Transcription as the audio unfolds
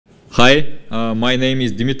Hi, my name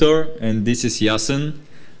is Dimitar and this is Yasen.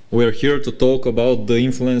 We're here to talk about the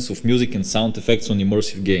influence of music and sound effects on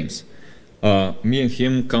immersive games. Me and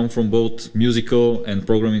him come from both musical and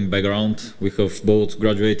programming background. We have both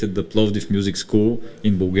graduated the Plovdiv Music School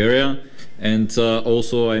in Bulgaria, and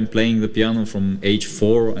also I'm playing the piano from age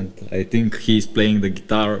 4, and I think he's playing the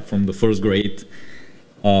guitar from the first grade.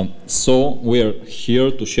 So we're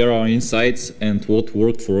here to share our insights and what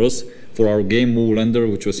worked for us for our game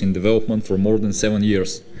Moolender, which was in development for more than 7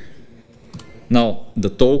 years. Now, the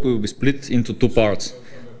talk will be split into 2 parts.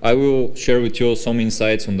 I will share with you some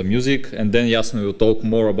insights on the music, and then Yasen will talk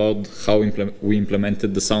more about how we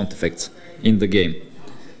implemented the sound effects in the game.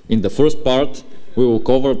 In the first part, we will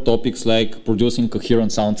cover topics like producing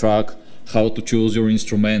coherent soundtrack, how to choose your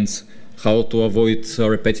instruments, how to avoid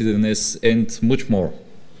repetitiveness, and much more.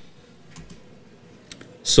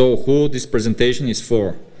 So, who this presentation is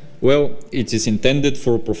for? Well, it is intended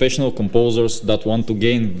for professional composers that want to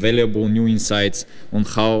gain valuable new insights on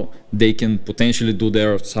how they can potentially do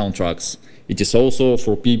their soundtracks. It is also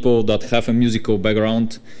for people that have a musical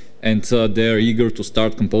background and they're eager to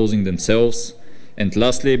start composing themselves. And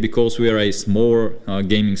lastly, because we are a smaller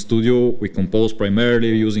gaming studio, we compose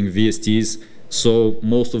primarily using VSTs, so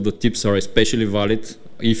most of the tips are especially valid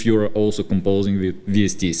if you're also composing with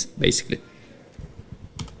VSTs, basically.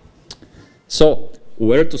 So,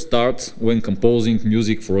 where to start when composing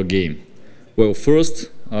music for a game? Well, first,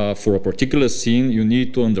 for a particular scene, you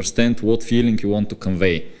need to understand what feeling you want to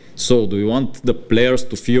convey. So, do you want the players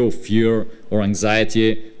to feel fear or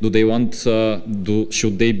anxiety? Do they want,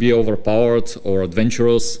 should they be overpowered or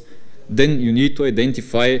adventurous? Then you need to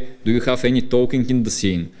identify, do you have any talking in the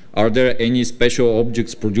scene? Are there any special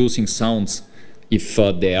objects producing sounds? If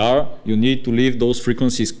they are, you need to leave those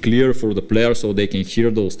frequencies clear for the player so they can hear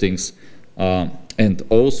those things. And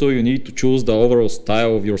also you need to choose the overall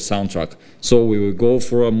style of your soundtrack. So we will go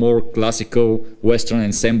for a more classical Western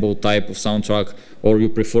ensemble type of soundtrack, or you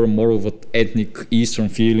prefer more of an ethnic Eastern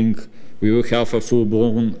feeling. We will have a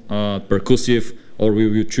full-blown percussive, or we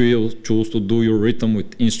will choose to do your rhythm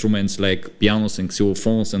with instruments like pianos and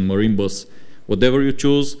xylophones and marimbas. Whatever you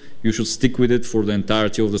choose, you should stick with it for the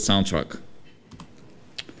entirety of the soundtrack.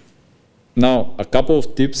 Now, a couple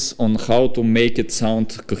of tips on how to make it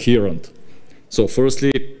sound coherent. So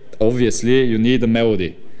firstly, obviously, you need a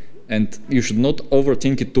melody, and you should not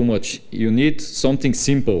overthink it too much. You need something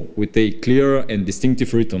simple with a clear and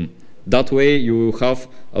distinctive rhythm. That way, you will have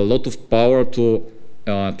a lot of power to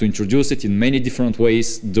introduce it in many different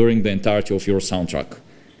ways during the entirety of your soundtrack.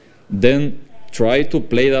 Then try to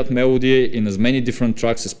play that melody in as many different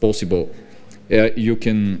tracks as possible. You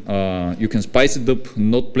can spice it up,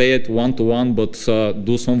 not play it one-to-one, but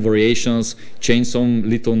do some variations, change some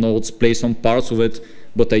little notes, play some parts of it,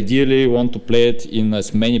 but ideally you want to play it in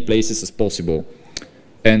as many places as possible.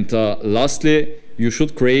 And lastly, you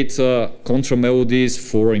should create contra melodies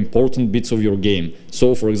for important bits of your game.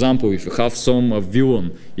 So, for example, if you have some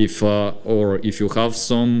villain, or if you have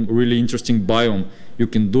some really interesting biome, you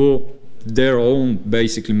can do their own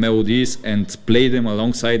basically melodies and play them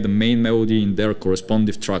alongside the main melody in their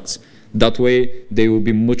corresponding tracks. That way they will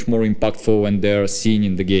be much more impactful when they're seen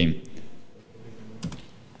in the game.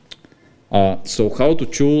 So how to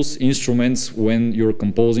choose instruments when you're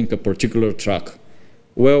composing a particular track?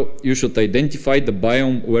 Well, you should identify the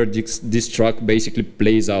biome where this track basically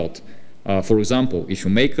plays out. For example, if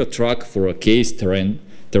you make a track for a case terrain,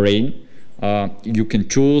 you can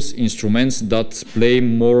choose instruments that play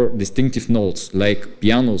more distinctive notes, like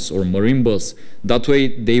pianos or marimbas. That way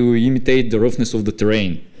they will imitate the roughness of the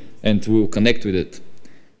terrain and will connect with it.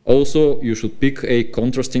 Also, you should pick a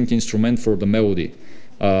contrasting instrument for the melody.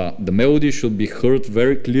 The melody should be heard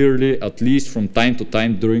very clearly, at least from time to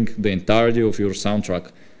time during the entirety of your soundtrack.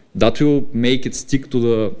 That will make it stick to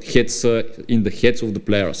the heads, in the heads of the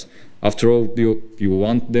players. After all, you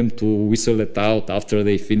want them to whistle it out after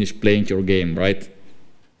they finish playing your game, right?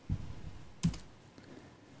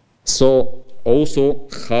 So, also,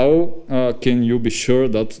 how can you be sure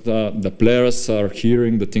that the players are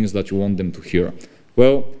hearing the things that you want them to hear?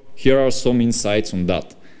 Well, here are some insights on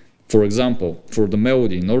that. For example, for the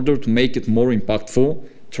melody, in order to make it more impactful,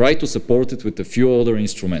 try to support it with a few other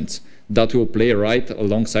instruments that will play right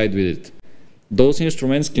alongside with it. Those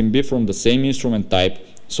instruments can be from the same instrument type.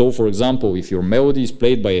 So, for example, if your melody is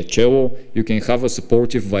played by a cello, you can have a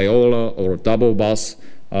supportive viola or double bass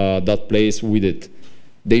that plays with it.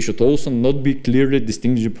 They should also not be clearly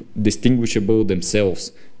distinguishable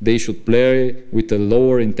themselves. They should play with a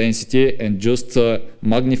lower intensity and just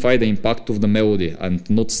magnify the impact of the melody and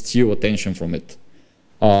not steal attention from it.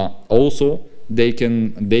 Also, they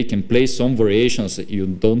can play some variations. You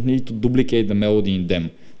don't need to duplicate the melody in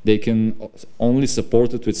them. They can only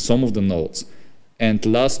support it with some of the notes. And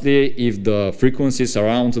lastly, if the frequencies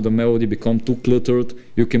around the melody become too cluttered,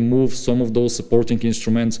 you can move some of those supporting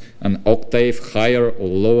instruments an octave higher or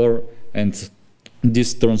lower, and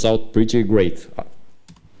this turns out pretty great.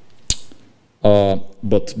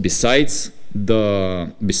 But besides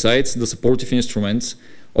the supportive instruments,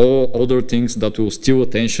 all other things that will steal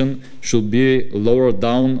attention should be lowered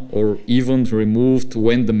down or even removed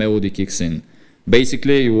when the melody kicks in.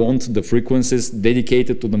 Basically, you want the frequencies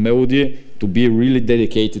dedicated to the melody to be really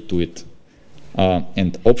dedicated to it.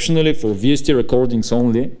 And optionally, for VST recordings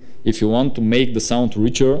only, if you want to make the sound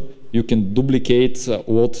richer, you can duplicate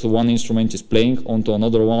what one instrument is playing onto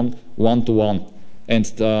another one to one. And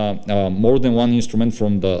more than one instrument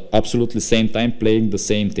from the absolutely same time playing the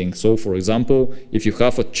same thing. So for example, if you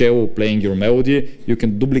have a cello playing your melody, you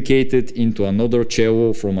can duplicate it into another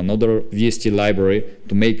cello from another VST library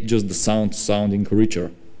to make just the sound sounding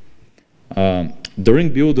richer.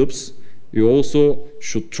 During build-ups, you also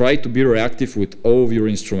should try to be reactive with all of your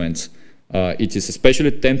instruments. It is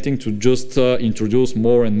especially tempting to just introduce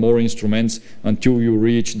more and more instruments until you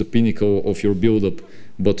reach the pinnacle of your build-up.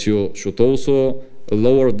 But you should also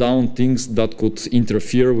lower down things that could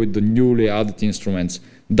interfere with the newly added instruments.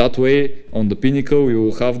 That way, on the pinnacle, you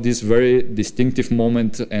will have this very distinctive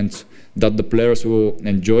moment and that the players will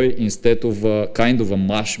enjoy instead of a kind of a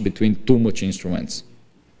mash between too much instruments.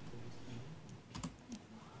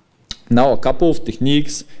 Now, a couple of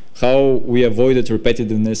techniques how we avoided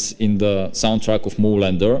repetitiveness in the soundtrack of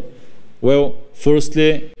Moulander. Well,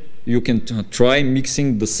 firstly, you can try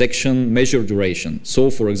mixing the section measure duration.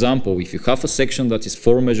 So, for example, if you have a section that is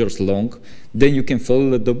 4 measures long, then you can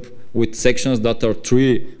follow it up with sections that are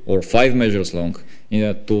 3 or 5 measures long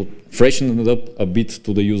to freshen it up a bit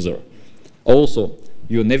to the user. Also,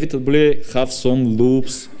 you inevitably have some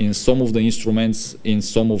loops in some of the instruments in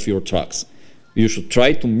some of your tracks. You should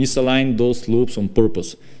try to misalign those loops on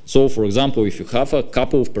purpose. So, for example, if you have a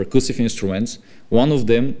couple of percussive instruments, one of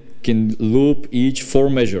them can loop each 4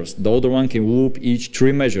 measures, the other one can loop each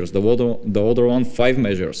 3 measures, the other one 5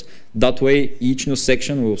 measures. That way, each new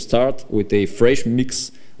section will start with a fresh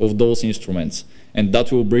mix of those instruments, and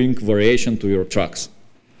that will bring variation to your tracks.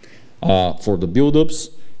 For the build-ups,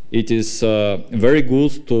 it is very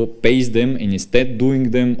good to pace them and instead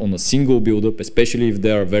doing them on a single build-up, especially if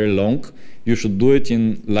they are very long. You should do it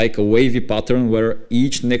in like a wavy pattern where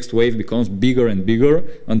each next wave becomes bigger and bigger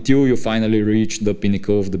until you finally reach the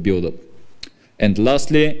pinnacle of the build-up. And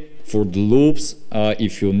lastly, for the loops,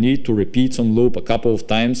 if you need to repeat some loop a couple of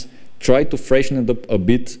times, try to freshen it up a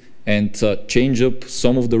bit and change up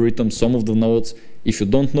some of the rhythm, some of the notes. If you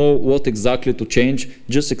don't know what exactly to change,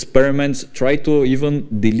 just experiment, try to even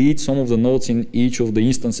delete some of the notes in each of the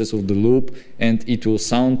instances of the loop, and it will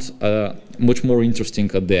sound much more interesting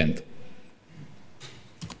at the end.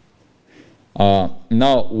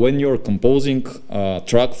 Now, when you're composing a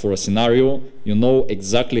track for a scenario, you know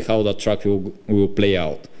exactly how that track will play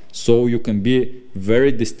out. So you can be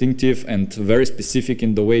very distinctive and very specific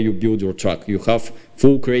in the way you build your track. You have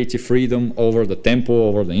full creative freedom over the tempo,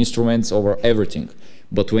 over the instruments, over everything.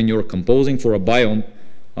 But when you're composing for a biome,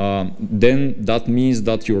 then that means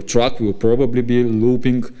that your track will probably be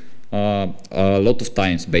looping a lot of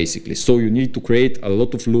times, basically. So you need to create a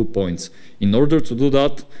lot of loop points. In order to do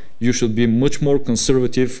that, you should be much more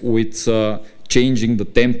conservative with changing the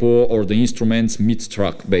tempo or the instruments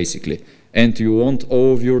mid-track, basically. And you want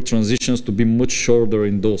all of your transitions to be much shorter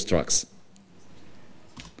in those tracks.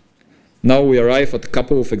 Now we arrive at a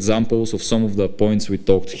couple of examples of some of the points we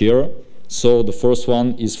talked here. So the first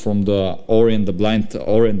one is from the Ori and the Blind,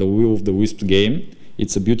 Ori and the Will of the Wisp game.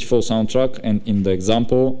 It's a beautiful soundtrack, and in the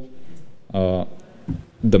example,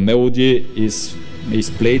 the melody is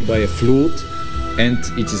played by a flute, and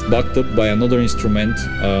it is backed up by another instrument,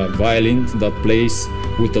 violin, that plays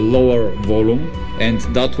with a lower volume, and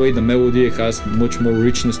that way the melody has much more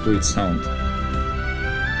richness to its sound.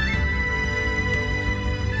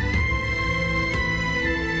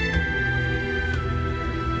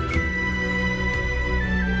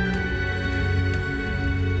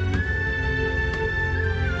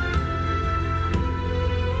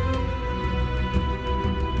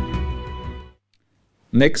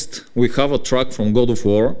 Next, we have a track from God of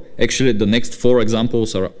War. Actually, the next 4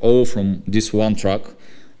 examples are all from this one track.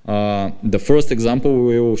 The first example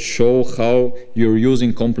will show how you're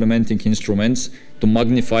using complementing instruments to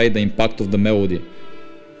magnify the impact of the melody.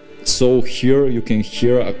 So here you can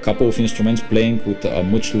hear a couple of instruments playing with a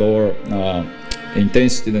much lower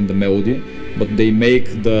intensity than the melody, but they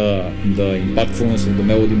make the impactfulness of the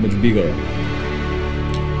melody much bigger.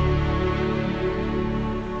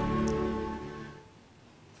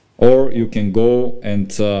 or you can go and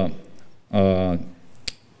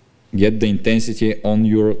get the intensity on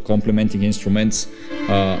your complementing instruments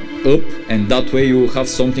up, and that way you have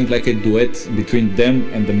something like a duet between them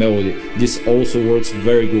and the melody. This also works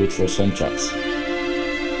very good for some tracks.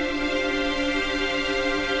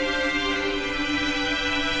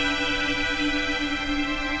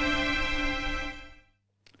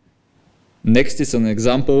 Next is an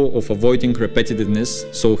example of avoiding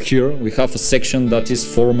repetitiveness. So here we have a section that is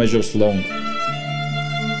 4 measures long.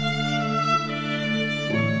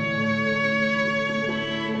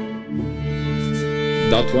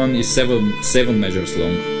 That one is seven measures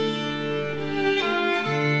long.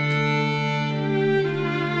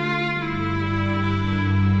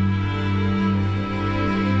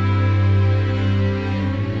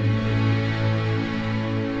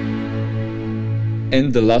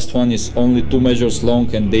 And the last one is only 2 measures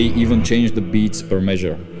long, and they even change the beats per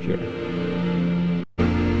measure here.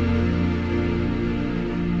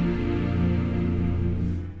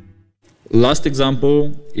 Last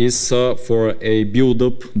example is for a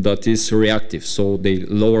build-up that is reactive, so they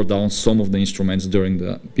lower down some of the instruments during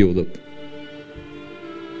the build-up.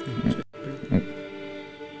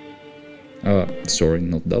 Sorry,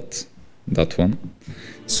 not that one.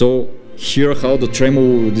 So here how the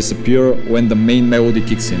tremolo will disappear when the main melody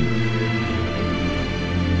kicks in.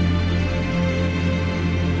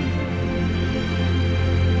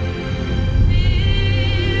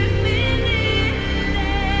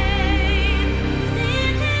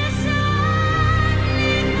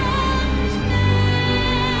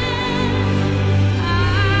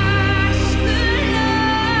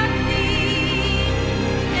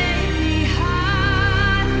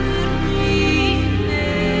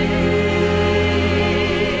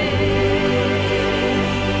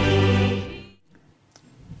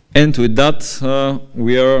 And with that,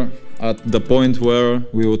 we are at the point where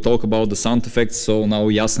we will talk about the sound effects. So now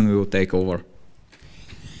Yasen will take over.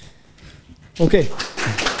 Okay.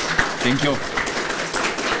 Thank you.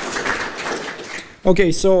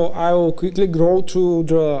 Okay, so I will quickly go through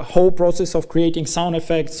the whole process of creating sound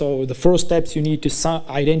effects. So the first steps, you need to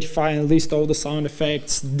identify and list all the sound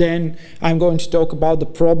effects. Then I'm going to talk about the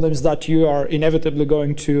problems that you are inevitably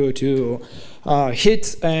going to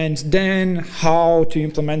hit, and then how to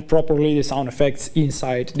implement properly the sound effects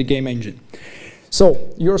inside the game engine.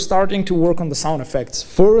 So you're starting to work on the sound effects.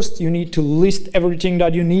 First, you need to list everything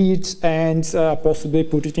that you need and possibly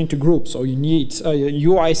put it into groups. So you need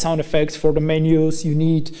UI sound effects for the menus, you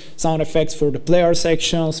need sound effects for the player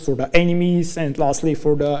sections, for the enemies, and lastly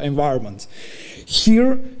for the environment.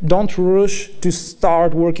 Here, don't rush to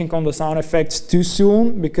start working on the sound effects too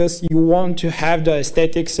soon, because you want to have the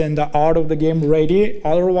aesthetics and the art of the game ready.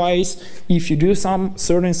 Otherwise, if you do some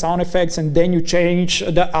certain sound effects and then you change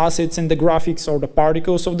the assets and the graphics or the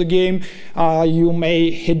particles of the game, you may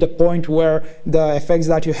hit the point where the effects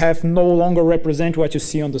that you have no longer represent what you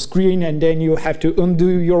see on the screen, and then you have to undo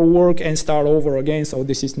your work and start over again. So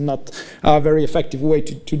this is not a very effective way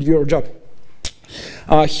to do your job.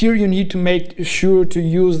 Here you need to make sure to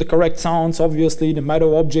use the correct sounds. Obviously, the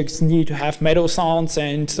metal objects need to have metal sounds,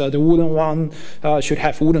 and the wooden one should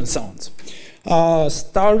have wooden sounds.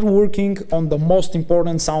 Start working on the most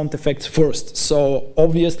important sound effects first. So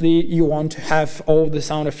obviously you want to have all the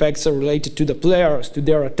sound effects related to the players, to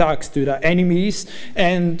their attacks, to the enemies,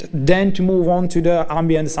 and then to move on to the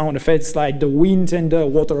ambient sound effects like the wind and the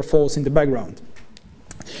waterfalls in the background.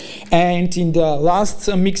 And in the last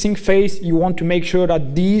mixing phase, you want to make sure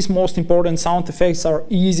that these most important sound effects are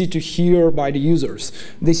easy to hear by the users.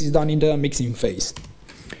 This is done in the mixing phase.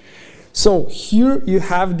 So here you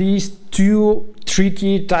have these two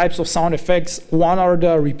tricky types of sound effects. One are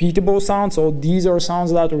the repeatable sounds, so these are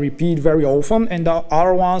sounds that repeat very often, and the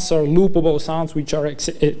other ones are loopable sounds, which are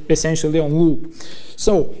essentially on loop.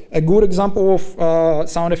 So a good example of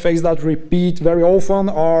sound effects that repeat very often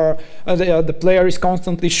are the player is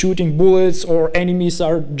constantly shooting bullets, or enemies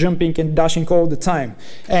are jumping and dashing all the time.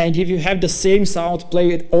 And if you have the same sound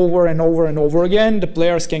played over and over and over again, the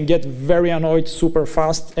players can get very annoyed super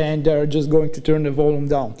fast, and they're just going to turn the volume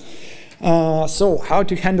down. So how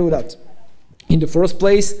to handle that? In the first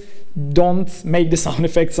place, don't make the sound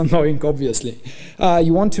effects annoying, obviously.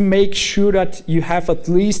 You want to make sure that you have at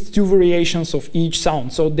least 2 variations of each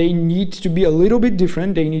sound. So they need to be a little bit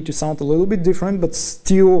different. They need to sound a little bit different, but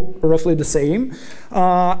still roughly the same.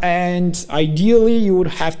 And ideally, you would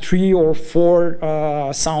have 3 or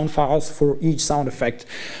 4 sound files for each sound effect.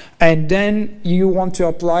 And then you want to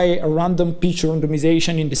apply a random pitch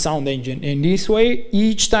randomization in the sound engine. In this way,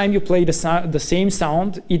 each time you play the same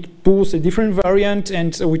sound, it pulls a different variant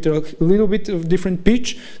and with a little bit of different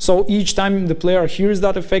pitch. So each time the player hears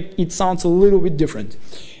that effect, it sounds a little bit different.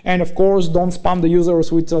 And of course, don't spam the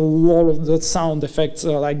users with a lot of the sound effects,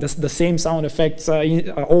 like the same sound effects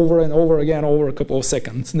over and over again over a couple of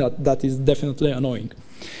seconds. That is definitely annoying.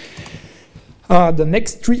 The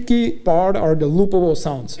next tricky part are the loopable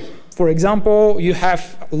sounds. For example, you have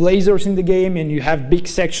lasers in the game and you have big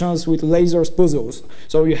sections with lasers puzzles.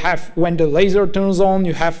 So you have, when the laser turns on,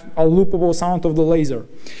 you have a loopable sound of the laser.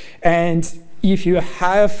 And if you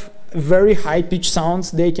have very high-pitched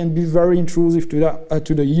sounds, they can be very intrusive to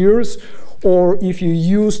the ears. Or if you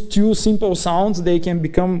use too simple sounds, they can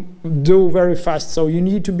become dull very fast. So you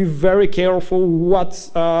need to be very careful what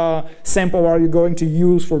sample are you going to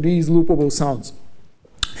use for these loopable sounds.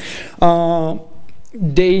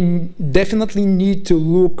 They definitely need to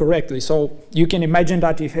loop correctly. So you can imagine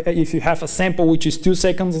that if you have a sample which is 2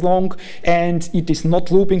 seconds long and it is not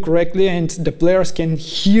looping correctly and the players can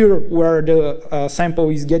hear where the sample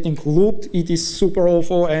is getting looped, it is super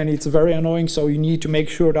awful and it's very annoying. So you need to make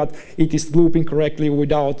sure that it is looping correctly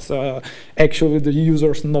without actually the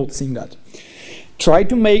users noticing that. Try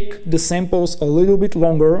to make the samples a little bit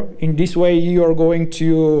longer. In this way, you are going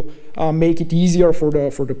to make it easier for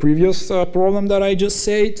the previous problem that I just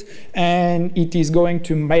said, and it is going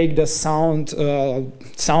to make the sound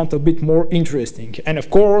a bit more interesting. And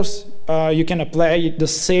of course, you can apply the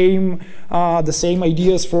same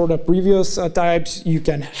ideas for the previous types. You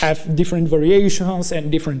can have different variations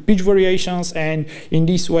and different pitch variations, and in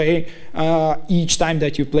this way, each time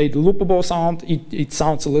that you play the loopable sound, it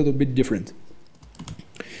sounds a little bit different.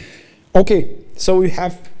 Okay, so we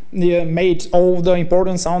have made all the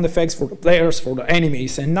important sound effects for the players, for the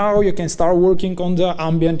enemies, and now you can start working on the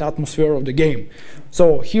ambient atmosphere of the game.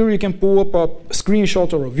 So here you can pull up a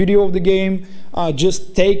screenshot or a video of the game,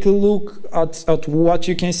 just take a look at what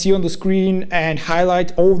you can see on the screen and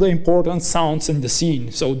highlight all the important sounds in the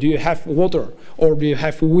scene. So do you have water, or do you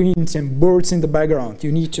have winds and birds in the background?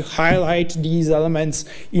 You need to highlight these elements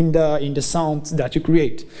in the sound that you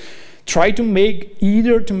create. Try to make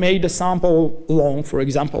the sample long, for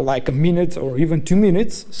example, like a minute or even 2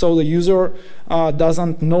 minutes, so the user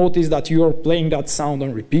doesn't notice that you are playing that sound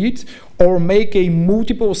on repeat, or make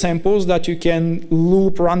multiple samples that you can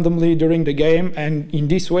loop randomly during the game, and in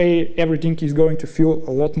this way everything is going to feel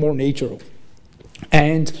a lot more natural.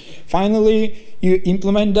 And finally, you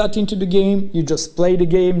implement that into the game, you just play the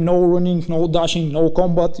game, no running, no dashing, no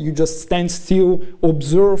combat, you just stand still,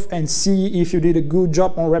 observe and see if you did a good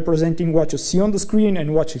job on representing what you see on the screen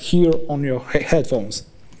and what you hear on your headphones.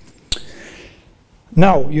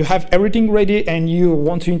 Now you have everything ready and you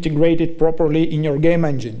want to integrate it properly in your game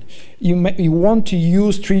engine. You want to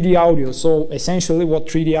use 3D audio. So essentially what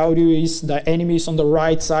 3D audio is, the enemies on the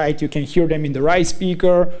right side, you can hear them in the right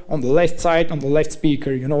speaker, on the left side, on the left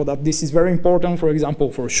speaker. You know that this is very important, for example,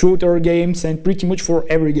 for shooter games and pretty much for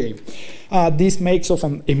every game. This makes of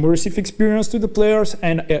an immersive experience to the players,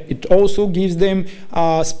 and it also gives them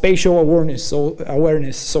spatial awareness.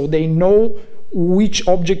 So they know which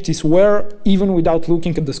object is where, even without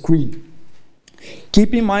looking at the screen.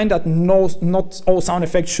 Keep in mind that not all sound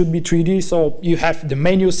effects should be 3D, so you have the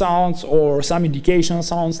menu sounds or some indication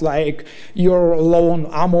sounds like you're low on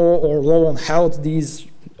ammo or low on health. These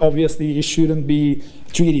obviously shouldn't be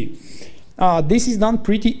 3D. This is done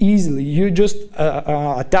pretty easily. You just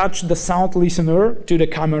attach the sound listener to the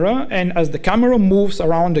camera, and as the camera moves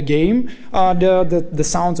around the game, the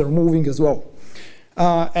sounds are moving as well.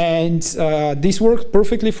 This works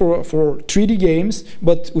perfectly for 3D games,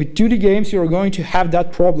 but with 2D games you're going to have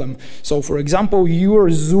that problem. So for example, you are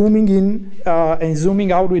zooming in and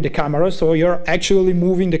zooming out with the camera, so you're actually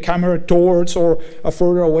moving the camera towards or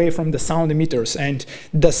further away from the sound emitters, and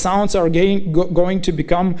the sounds are going to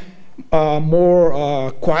become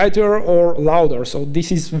more quieter or louder. So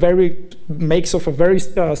this is makes of a very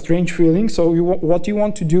strange feeling. So what you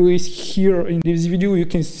want to do is, here in this video you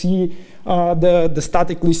can see the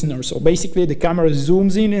static listener. So basically the camera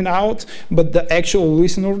zooms in and out, but the actual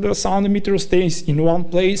listener, the sound emitter, stays in one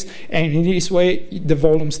place, and in this way the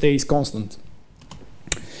volume stays constant.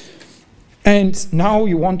 And now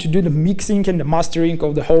you want to do the mixing and the mastering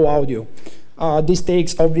of the whole audio. This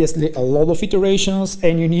takes obviously a lot of iterations,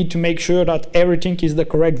 and you need to make sure that everything is the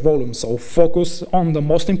correct volume. So focus on the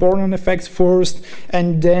most important effects first,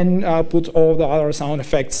 and then put all the other sound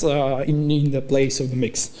effects in the place of the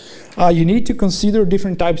mix. You need to consider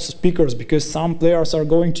different types of speakers, because some players are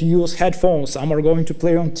going to use headphones, some are going to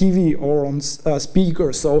play on TV or on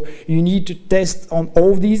speakers. So you need to test on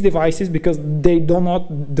all these devices, because they do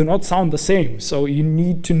not sound the same. So you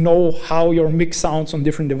need to know how your mix sounds on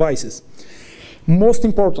different devices. Most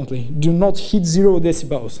importantly, do not hit 0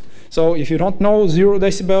 decibels. So if you don't know, 0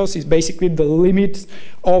 decibels is basically the limit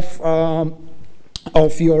of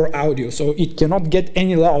your audio, so it cannot get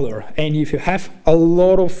any louder. And if you have a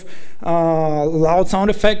lot of loud sound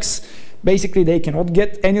effects, basically they cannot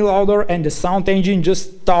get any louder, and the sound engine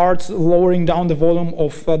just starts lowering down the volume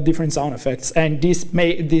of different sound effects, and this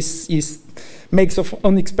makes of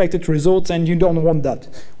unexpected results, and you don't want that.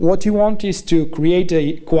 What you want is to create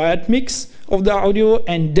a quiet mix of the audio,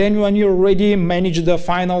 and then when you're ready, manage the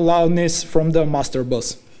final loudness from the master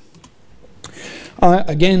bus.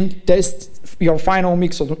 Again, test your final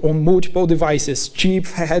mix on multiple devices: cheap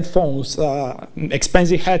headphones,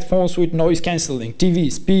 expensive headphones with noise cancelling,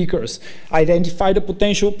 TV, speakers. Identify the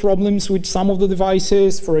potential problems with some of the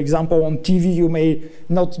devices. For example, on TV you may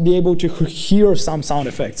not be able to hear some sound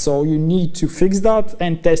effects, so you need to fix that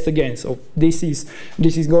and test again. So this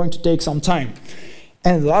is going to take some time.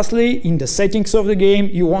 And lastly, in the settings of the game,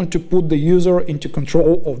 you want to put the user into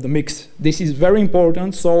control of the mix. This is very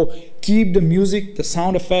important, so keep the music, the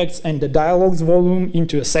sound effects, and the dialogue's volume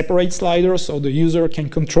into a separate slider, so the user can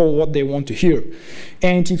control what they want to hear.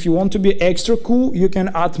 And if you want to be extra cool, you can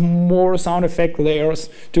add more sound effect layers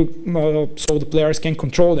to, so the players can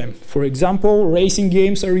control them. For example, racing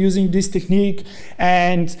games are using this technique,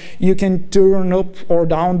 and you can turn up or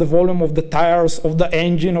down the volume of the tires, of the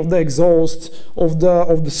engine, of the exhaust, of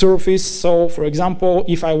the surface. So for example,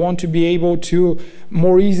 if I want to be able to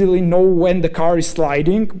more easily know when the car is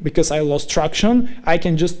sliding because I lost traction, I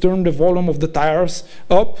can just turn the volume of the tires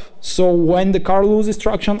up, so when the car loses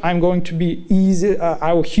traction, I'm going to be easy,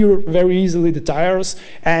 I will hear very easily the tires,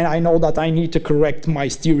 and I know that I need to correct my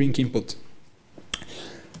steering input.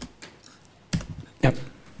 Yep.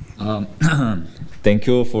 Thank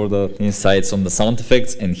you for the insights on the sound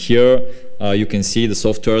effects, and here you can see the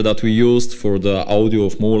software that we used for the audio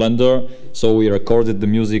of Moorlander. So we recorded the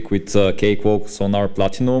music with Cakewalk, Sonar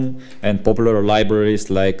Platinum, and popular libraries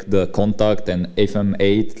like the Contact and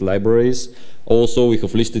FM8 libraries. Also, we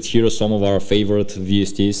have listed here some of our favorite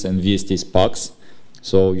VSTs and VSTs packs,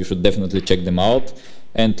 so you should definitely check them out.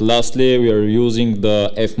 And lastly, we are using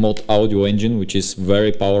the Fmod audio engine, which is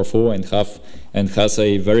very powerful and has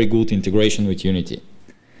a very good integration with Unity.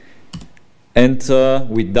 And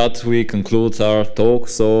with that, we conclude our talk.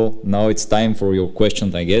 So now it's time for your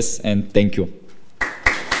questions, I guess, and thank you.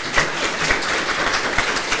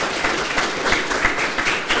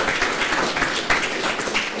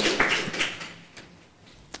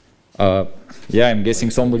 Yeah, I'm guessing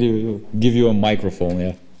somebody will give you a microphone,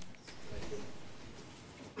 yeah.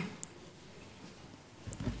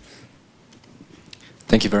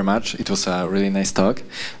 Thank you very much. It was a really nice talk.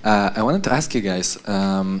 I wanted to ask you guys,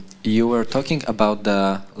 you were talking about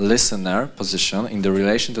the listener position in the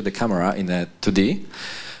relation to the camera in the 2D,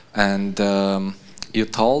 and you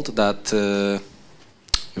told that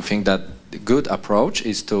you think that the good approach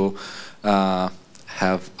is to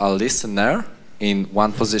have a listener in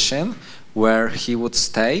one position where he would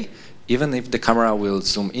stay even if the camera will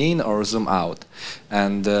zoom in or zoom out.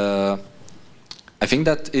 And I think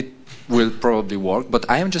that it will probably work, but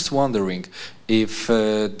I am just wondering if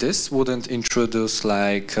this wouldn't introduce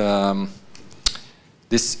like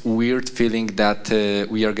this weird feeling that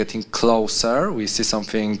we are getting closer, we see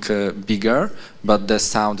something bigger, but the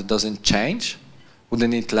sound doesn't change.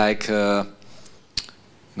 Wouldn't it like,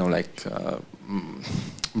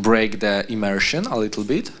 break the immersion a little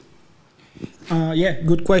bit? Yeah,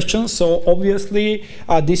 good question. So obviously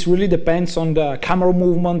this really depends on the camera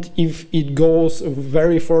movement, if it goes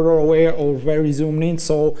very further away or very zoomed in.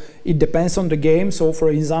 So it depends on the game. So for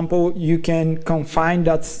example, you can confine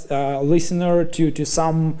that listener to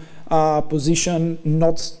some position,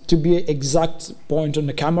 not to be an exact point on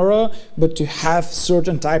the camera, but to have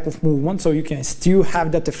certain type of movement. So you can still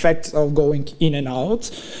have that effect of going in and out.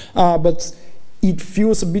 But it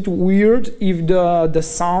feels a bit weird if the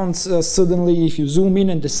sounds suddenly, if you zoom in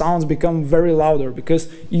and the sounds become very louder, because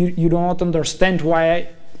you do not understand why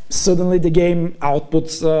suddenly the game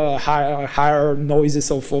outputs higher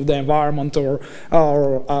noises of the environment or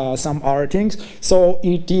some other things. So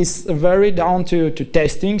it is very down to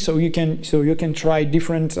testing. So you can try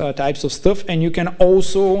different types of stuff, and you can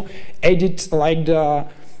also edit like the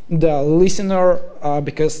listener,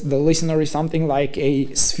 because the listener is something like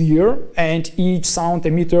a sphere, and each sound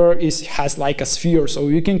emitter has like a sphere, so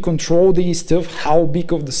you can control the stuff, how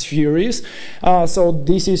big of the sphere is. So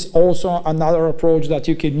this is also another approach that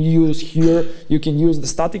you can use here. You can use the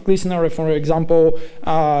static listener, for example,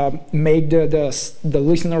 make the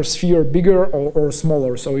listener sphere bigger or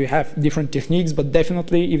smaller. So you have different techniques, but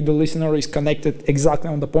definitely if the listener is connected exactly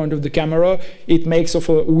on the point of the camera, it makes of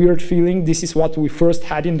a weird feeling. This is what we first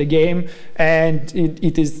had in the game, and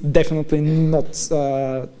it is definitely not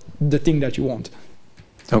the thing that you want.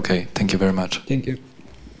 Okay, thank you very much. Thank you.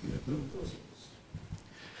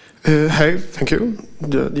 Hey, thank you.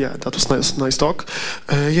 Yeah, that was nice talk.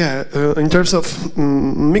 In terms of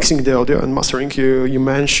mixing the audio and mastering, you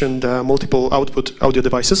mentioned multiple output audio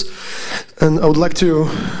devices, and I would like to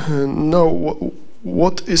know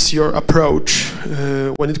what is your approach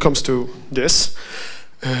when it comes to this,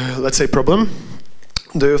 let's say, problem.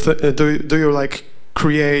 Do you like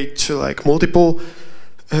create like multiple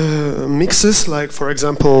mixes, like for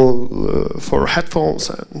example for headphones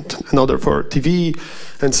and another for TV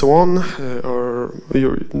and so on, or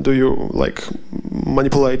do you like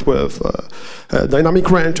manipulate with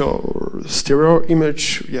dynamic range or stereo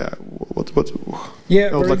image? Yeah,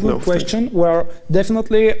 Yeah, very good question. Where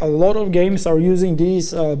definitely a lot of games are using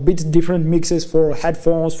these bit different mixes for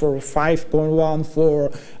headphones, for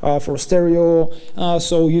 5.1, for stereo.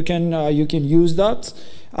 So you can use that.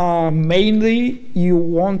 Mainly you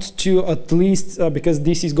want to at least, because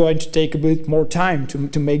this is going to take a bit more time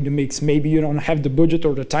to make the mix. Maybe you don't have the budget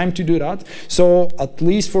or the time to do that. So at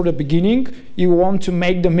least for the beginning, you want to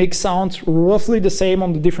make the mix sound roughly the same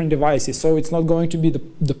on the different devices. So it's not going to be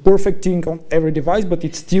the perfect thing on every device, but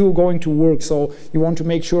it's still going to work. So you want to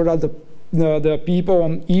make sure that the people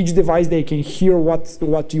on each device, they can hear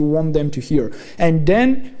what you want them to hear. And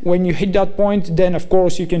then when you hit that point, then of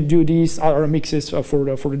course you can do these other mixes for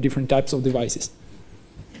the different types of devices.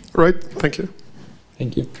 Right, thank you.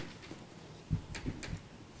 Thank you.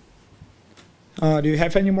 Do you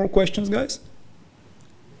have any more questions, guys?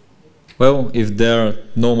 Well, if there are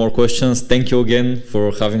no more questions, thank you again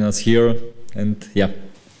for having us here, and yeah.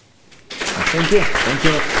 Thank you. Thank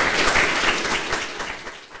you.